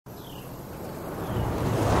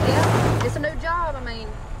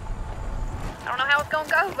was gonna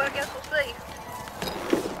go, but I guess we'll see.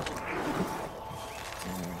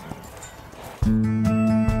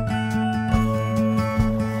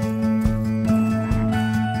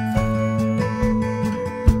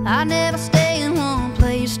 I never stay in one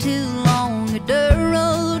place too long. A dirt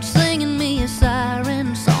road singing me a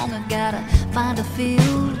siren song. I gotta find a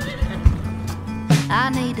field. I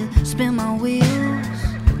need to spin my wheels.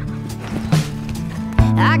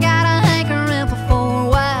 I got a hankering for 4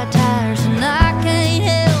 wide tires, and I can't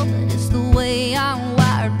help it, it's the way I'm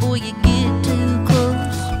wired. Boy, you get too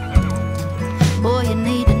close, boy, you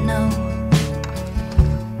need to know.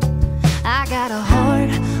 I got a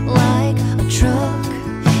heart like a truck,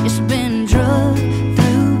 it's been drugged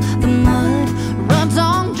through the mud, runs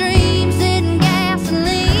on dreams and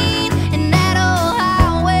gasoline, and that old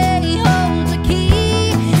highway holds a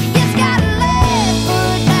key. It's got a left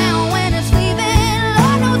foot down when it's leaving.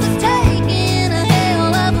 Lord knows it's taking a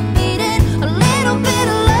hell of a beating. A little bit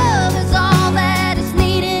of love is all that it's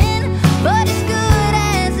needing, but as good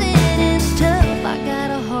as it is tough, I got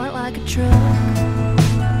a heart like a truck.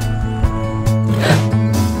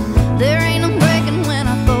 There ain't no breaking when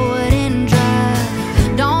I throw it in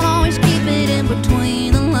drive. Don't always keep it in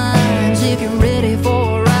between the lines. If you're ready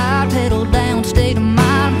for a ride, pedal down, state of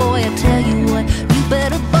mind. Boy, I tell you what, you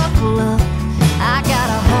better buckle up. I got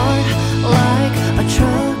a heart like a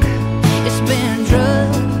truck, it's been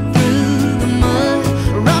drugged through the mud,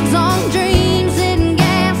 runs on dreams and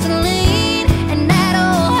gasoline, and that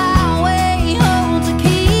old highway holds a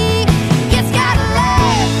key. It's got a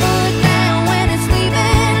left foot down when it's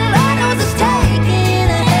leaving. Lord knows it's taking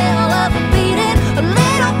a hell of a beating. A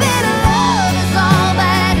little bit of love is all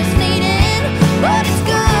that it's needing, but as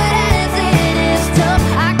good as it is tough,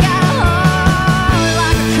 I got a heart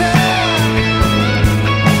like a truck.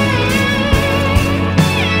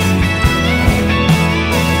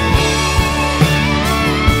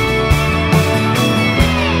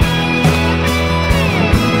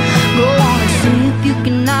 Go on and see if you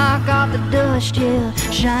can knock off the dust, yeah.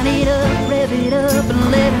 Shine it up, rev it up,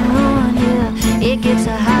 and let it run, yeah. It gets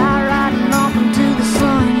a high riding off into the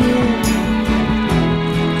sun, yeah.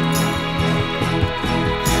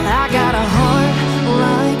 I got a heart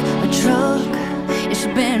like a truck, it's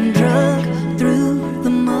been drugged through the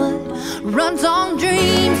mud, runs on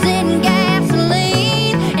dreams and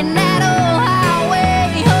gasoline, and that old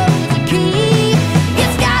highway holds a key.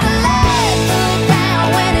 It's got a left foot down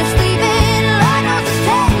when it's leaving. Lord knows it's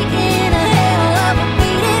taking a hell of a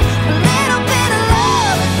beating. A little bit of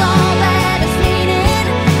love is all that it's needed,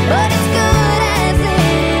 but as good as it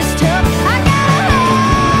is tough, I got a heart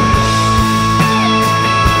like a truck.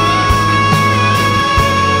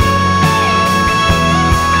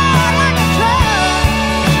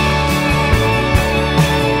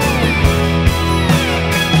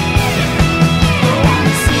 I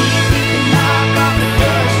wanna see if you can knock off the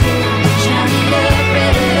dust, yeah. Shine it up,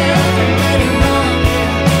 rev it up, and let it run,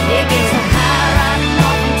 yeah. It gets a high riding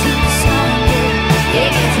off into the sun, yeah. It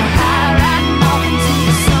gets a high riding off into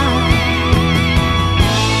the sun.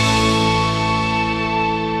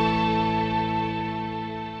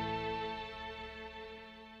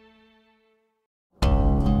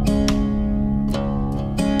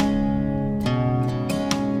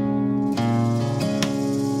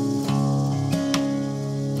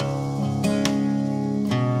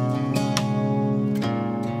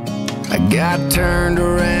 I got turned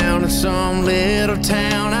around in some little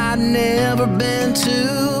town I'd never been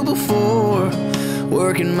to before,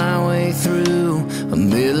 working my way through a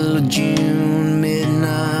middle of June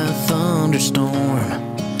midnight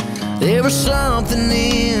thunderstorm. There was something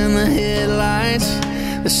in the headlights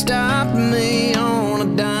that stopped me on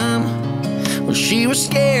a dime. Well, she was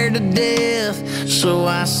scared to death, so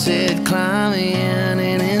I said climb in,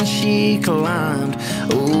 and then she climbed.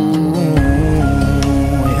 Oh,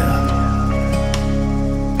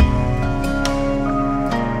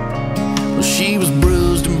 she was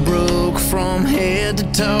bruised and broke from head to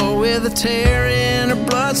toe, with a tear in her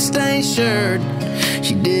bloodstained shirt.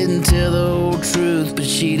 She didn't tell the whole truth, but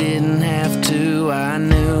she didn't have to. I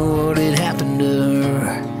knew what had happened to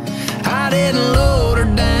her. I didn't load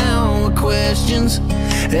her down with questions.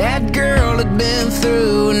 That girl had been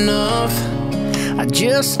through enough. I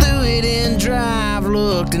just threw it in drive,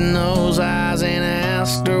 looked in those eyes, and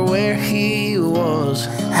asked her where he was.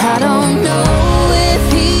 I don't know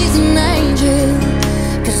if he's an angel,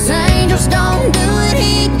 'cause angels don't do what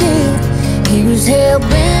he did. He was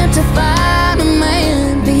hell-bent to find a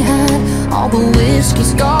man behind all the whiskey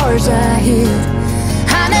scars I hid.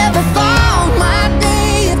 I never thought my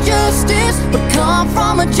day of justice would come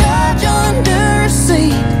from a judge under a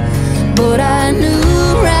seat, but I knew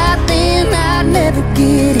right then I'd never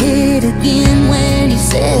again when he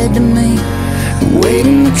said to me, wait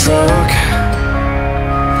in the truck,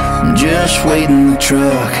 just wait in the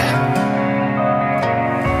truck.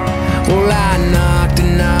 Well, I knocked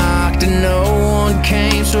and knocked and no one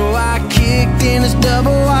came, so I kicked in his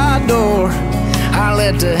double wide door. I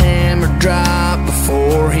let the hammer drop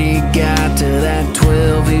before he got to that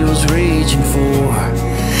 12 he was reaching for.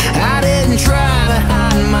 I didn't try to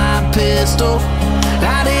hide my pistol,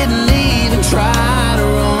 I didn't even try to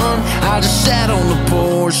run. I just sat on the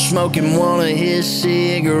porch smoking one of his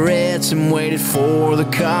cigarettes and waited for the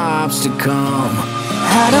cops to come.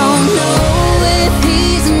 I don't know if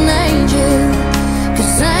he's an angel,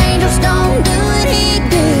 'cause angels don't do what he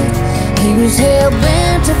did. He was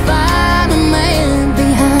hell-bent to find a man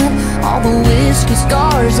behind all the whiskey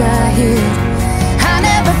scars I hid. I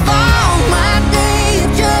never thought my day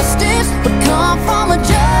of justice would come from a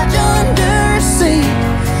judge under a seat,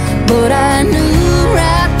 but I knew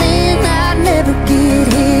right then I'd never get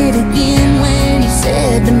hit again when he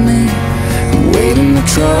said to me, wait in the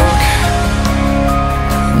truck,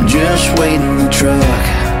 just wait in the truck.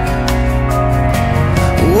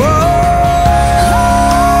 Whoa,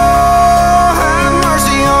 have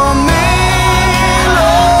mercy on me,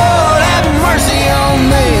 Lord, have mercy on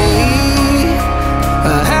me.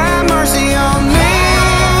 Have mercy on me,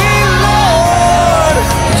 Lord.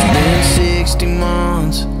 It's been 60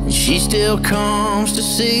 months and she still comes to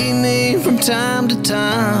see me from time to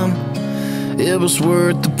time. It was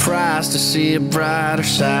worth the price to see a brighter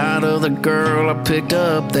side of the girl I picked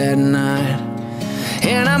up that night.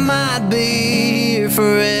 And I might be here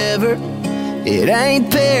forever, it ain't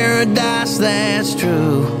paradise, that's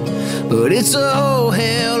true, but it's a whole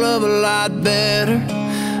hell of a lot better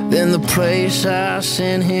than the place I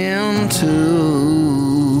sent him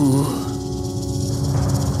to.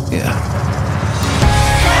 Yeah.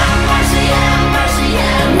 have mercy, have mercy,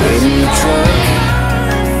 have Wait in the truck,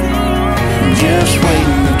 just wait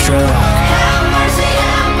in the truck. have mercy,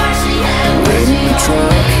 have mercy, have Wait in the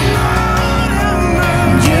truck,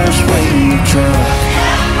 just wait in the truck.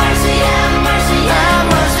 have mercy, have mercy, have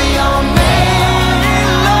mercy on me,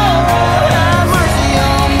 Lord, have mercy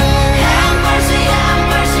on me. have mercy, have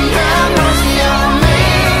mercy, have mercy on me,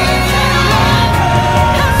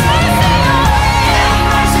 have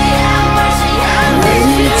mercy, have mercy, have Wait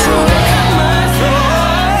in the truck,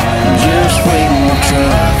 just wait in the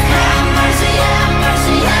truck. mercy, have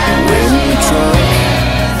mercy, have Wait in the truck,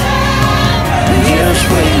 just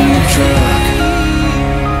wait in the truck.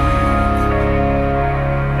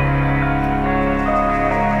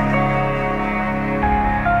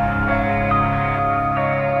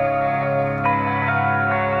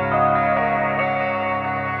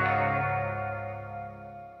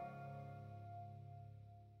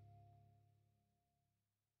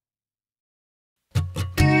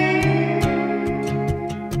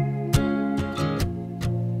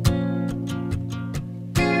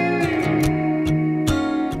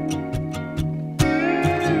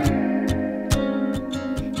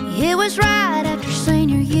 It was right after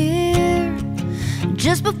senior year,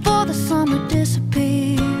 just before the summer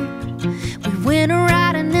disappeared. We went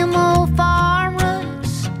riding them old farm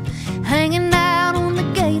roads, hanging out on the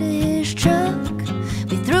gate of his truck.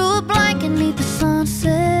 We threw a blanket neath the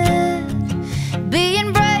sunset,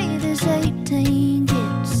 being brave as 18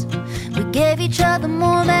 gets. We gave each other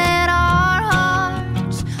more than our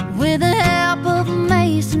hearts, with the help of a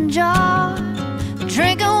mason jar.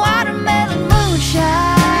 Drinking watermelon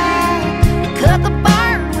moonshine, cut the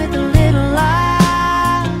barn with a little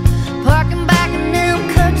light, parking back in them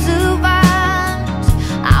kudzu vines.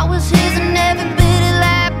 I was his and every bit of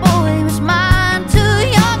that boy was mine. Too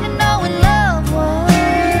young to know what love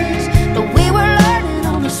was, but we were learning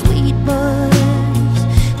on the sweet buzz.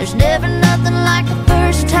 There's never nothing like the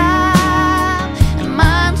first time, and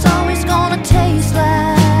mine's always gonna taste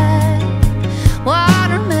like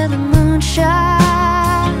watermelon moonshine.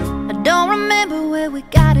 I don't remember where we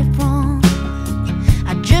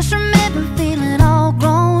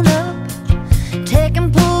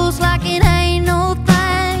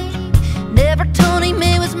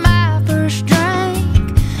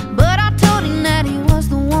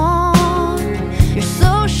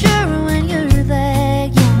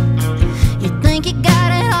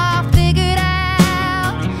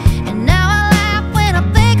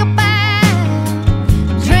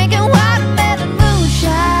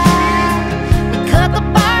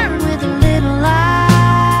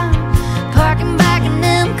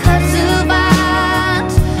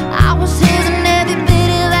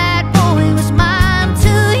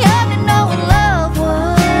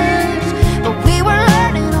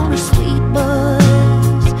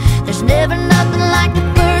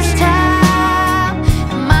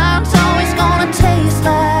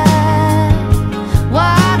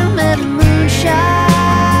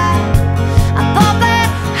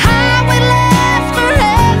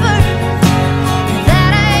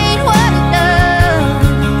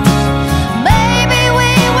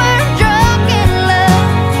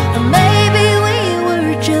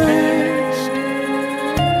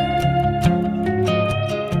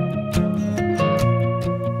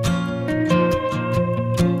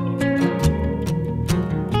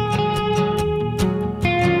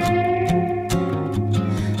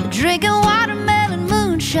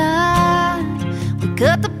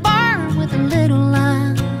cut the barn with a little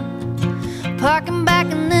line, parking back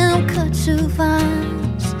in them kudzu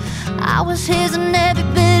vines. I was his and every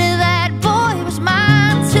bit of that boy was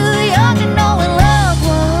mine. Too young to know what love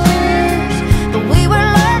was, but we were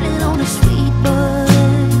learning on a sweet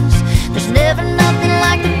buzz. There's never nothing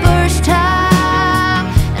like the first time,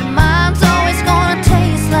 and mine's always gonna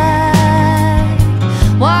taste like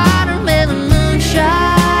watermelon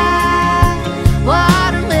moonshine,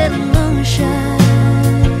 watermelon moonshine.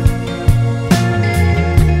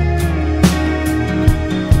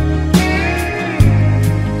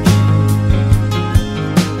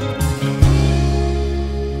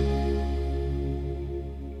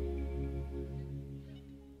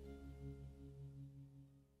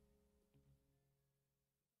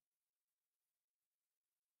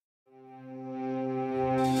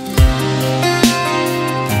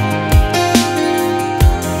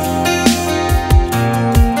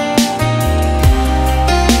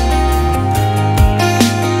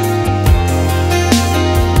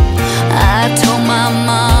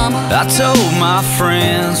 I told my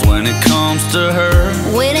friends when it comes to her,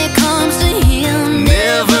 When it comes to him,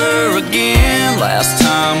 never again. Last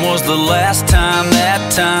time was the last time, that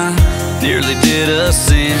time nearly did us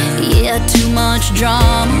in. yeah, too much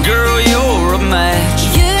drama. Girl, you're a match,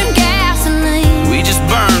 You're gasoline. we just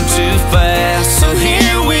burn too fast. So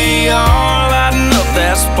here we are, lighting up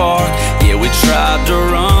that spark. Yeah, we tried to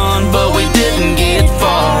run, but we didn't get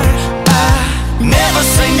far. I never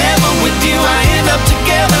say never with you, I end up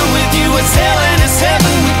together with you. It's hell and it's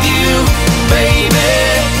heaven with you, baby.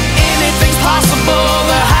 Anything's possible,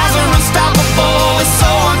 the highs are unstoppable. It's so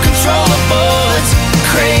uncontrollable, it's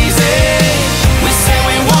crazy. We say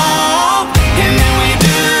we won't, and then we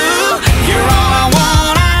do. You're all I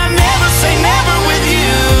want, I never say never with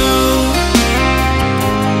you.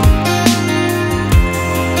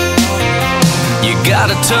 You got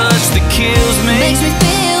a touch that kills me, Makes me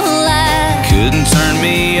feel alive. couldn't turn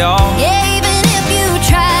me off. Yeah, even if you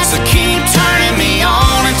tried. So keep turning me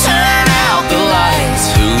on and turn out the lights.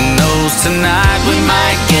 Who knows, tonight we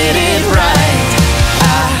might get it right.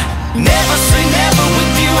 I never say never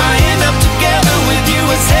with you, I end up together with you.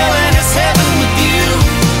 It's hell and it's heaven with you,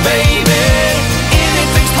 baby.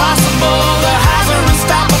 Anything's possible, the highs are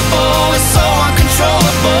unstoppable. It's so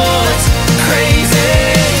uncontrollable, it's crazy.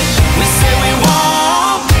 We say we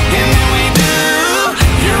won't, and then we do.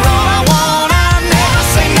 You're all I want, I never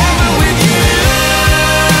say never with you.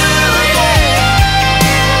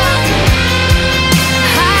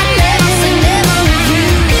 I never say never with you.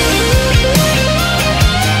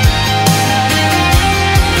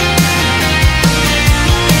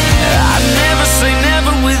 I never say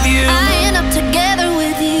never with you. I end up together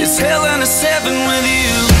with you. It's hell and it's heaven with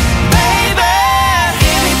you, baby.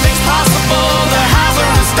 Anything's possible, the highs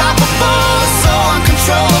are unstoppable. It's so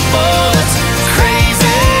uncontrollable, it's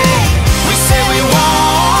crazy. We say we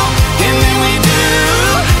won't, and then we do.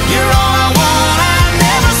 You're all I want, I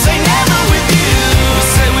never say never with you. We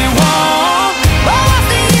say we won't, both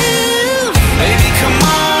of you. Baby, come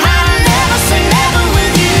on, I never say never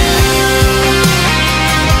with you.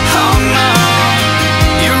 Oh no,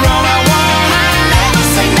 you're all I want, I never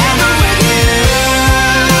say never with you.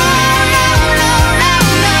 No, no, no,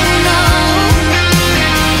 no, no.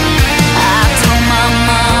 I told my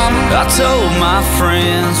mama, I told my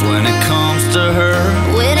friends when it comes to her,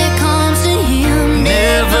 when it comes to him,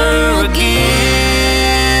 never again.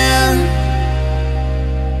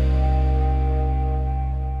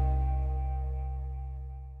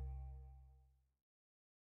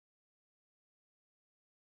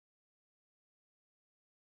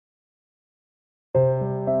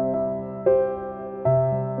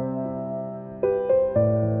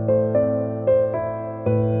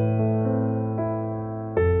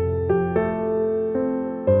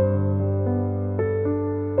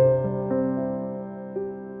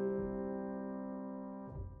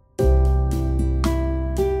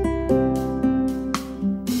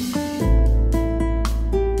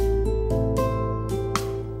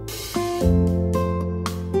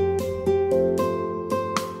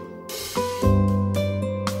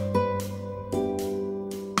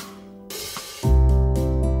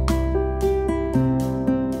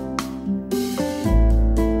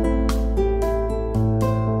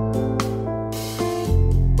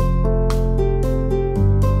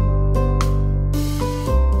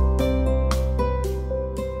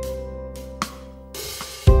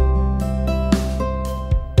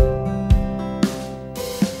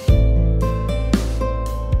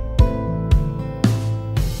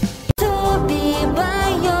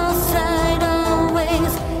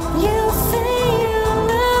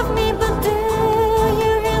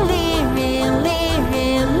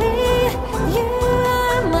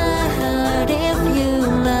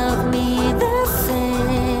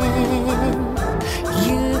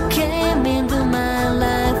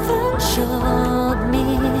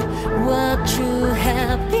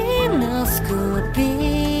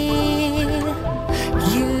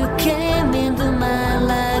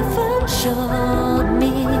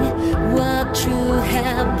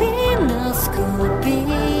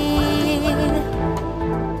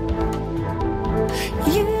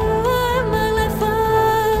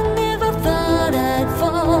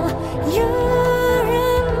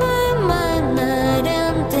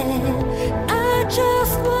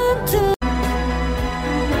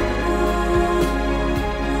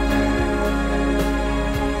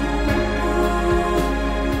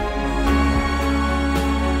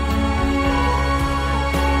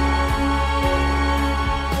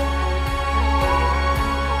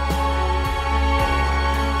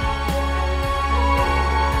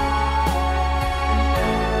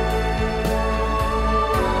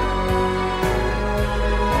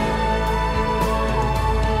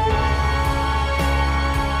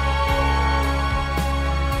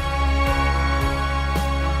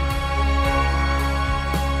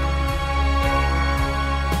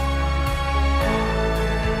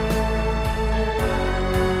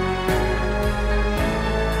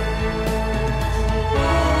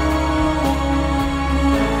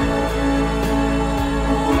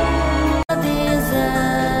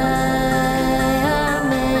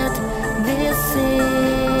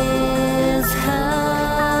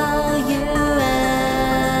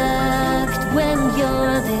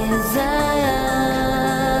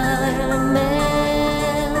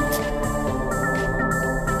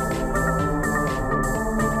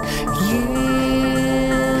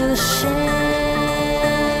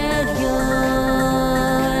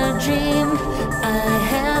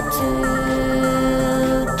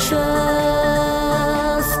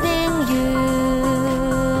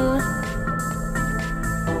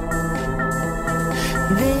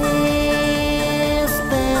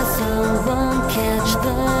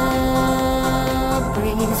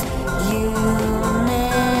 You'll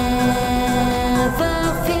never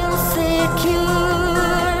feel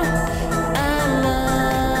secure. I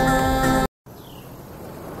love.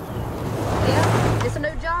 Yeah, it's a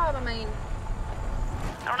new job. I mean,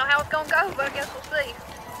 I don't know how it's gonna go, but I guess we'll see.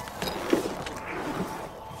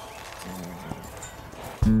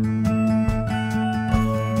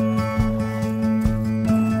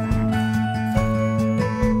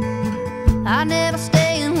 I never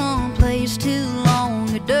stay in one place too long.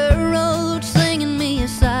 A dirt road singing me a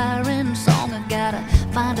siren song. I gotta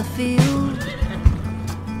find a field.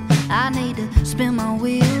 I need to spin my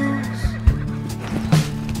wheels.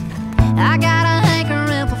 I got a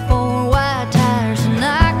hankering for 4 wide tires, and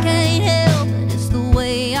I can't help it. It's the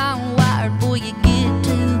way I'm wired. Boy, you get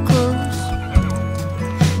too close.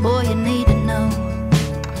 Boy, you need to know.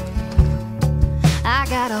 I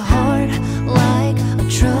got a heart like a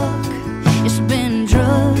truck. It's been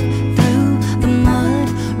drugged through the mud,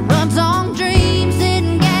 runs on dreams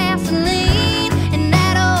and gasoline, and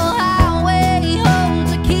that old highway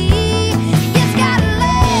holds a key. It's got a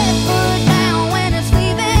left foot down when it's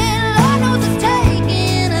leaving. Lord knows it's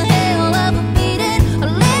taking a hell of a beating. A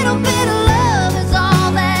little bit of love is all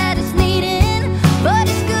that it's needing, but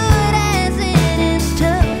as good as it is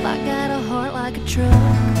tough, I got a heart like a truck.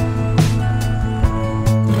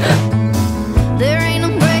 There ain't no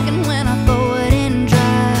breaking when I throw it in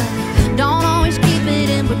drive. Don't always keep it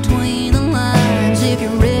in between the lines. If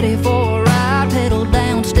you're ready for a ride, pedal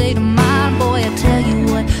down, state of mind. Boy, I tell you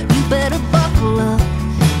what, you better buckle up.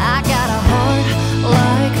 I got a heart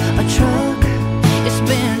like a truck. It's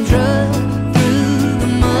been drugged through the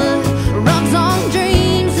mud, runs on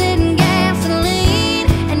dreams and gasoline,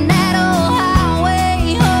 and that old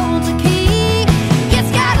highway holds a key.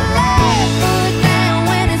 It's got a left foot down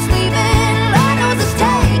when it's leaving. Lord knows it's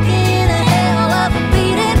taking a hell of a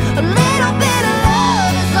beating. A little bit of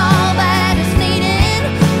love is all that it's needing,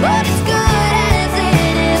 but as good as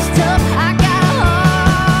it is tough, I got a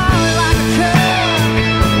heart like a truck.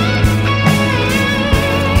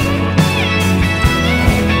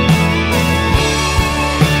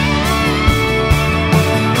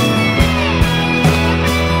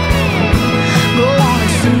 Go on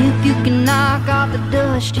and see if you can knock off the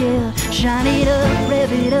dust, yeah. Shine it up,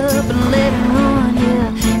 rev it up, and let it run,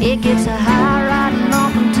 yeah. It gets a high riding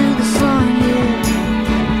off into the sun, yeah.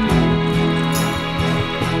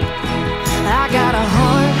 I got a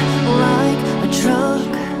heart like a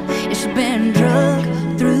truck. It's been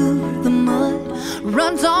drugged through the mud,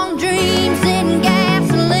 runs on dreams.